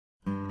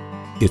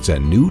It's a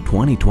new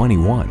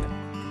 2021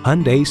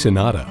 Hyundai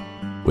Sonata.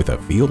 With a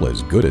feel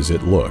as good as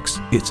it looks,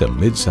 it's a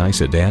midsize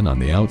sedan on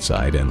the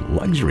outside and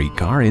luxury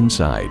car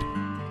inside.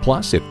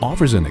 Plus, it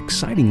offers an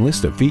exciting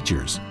list of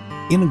features: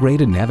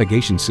 integrated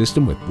navigation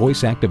system with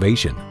voice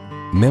activation,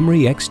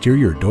 memory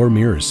exterior door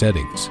mirror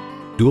settings,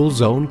 dual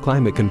zone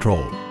climate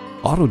control,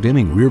 auto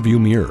dimming rear view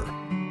mirror,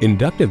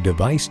 inductive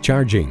device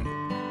charging,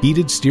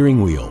 heated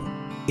steering wheel,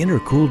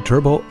 intercooled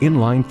turbo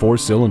inline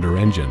 4-cylinder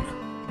engine,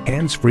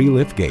 hands-free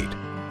liftgate,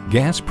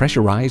 gas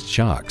pressurized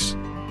shocks,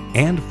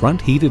 and front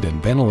heated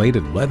and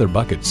ventilated leather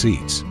bucket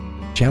seats.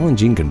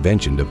 Challenging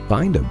convention to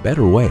find a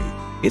better way.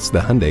 It's the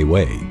Hyundai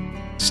way.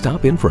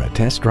 Stop in for a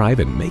test drive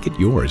and make it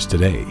yours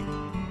today.